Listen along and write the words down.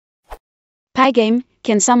Pygame,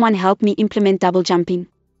 can someone help me implement double jumping?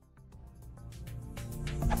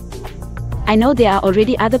 I know there are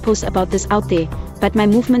already other posts about this out there, but my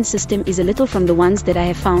movement system is a little from the ones that I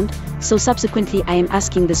have found, so subsequently I am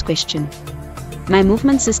asking this question. My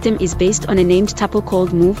movement system is based on a named tuple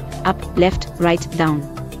called move, up, left, right, down.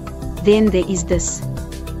 Then there is this.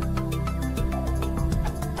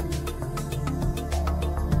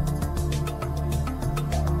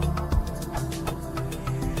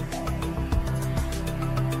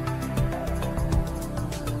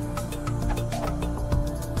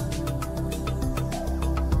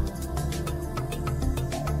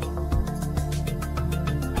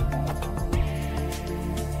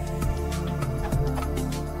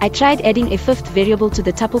 I tried adding a fifth variable to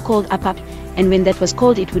the tuple called up, and when that was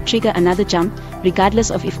called it would trigger another jump, regardless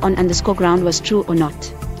of if on_ground was true or not.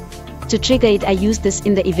 To trigger it I used this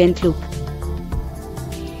in the event loop.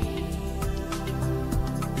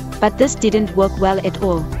 But this didn't work well at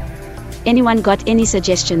all. Anyone got any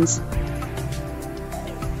suggestions?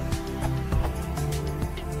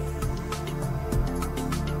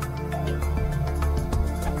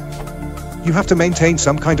 You have to maintain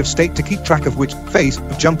some kind of state to keep track of which phase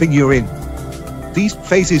of jumping you're in. These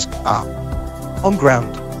phases are on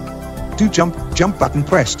ground, do jump button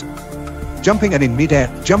pressed, jumping and in mid-air,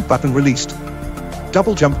 jump button released,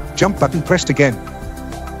 double jump button pressed again.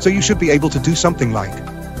 So you should be able to do something like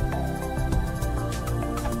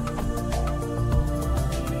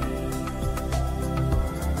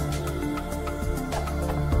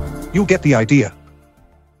you'll get the idea.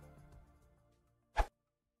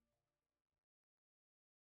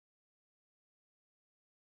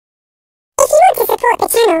 If you want to support the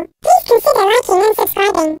channel, please consider liking and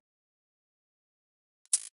subscribing.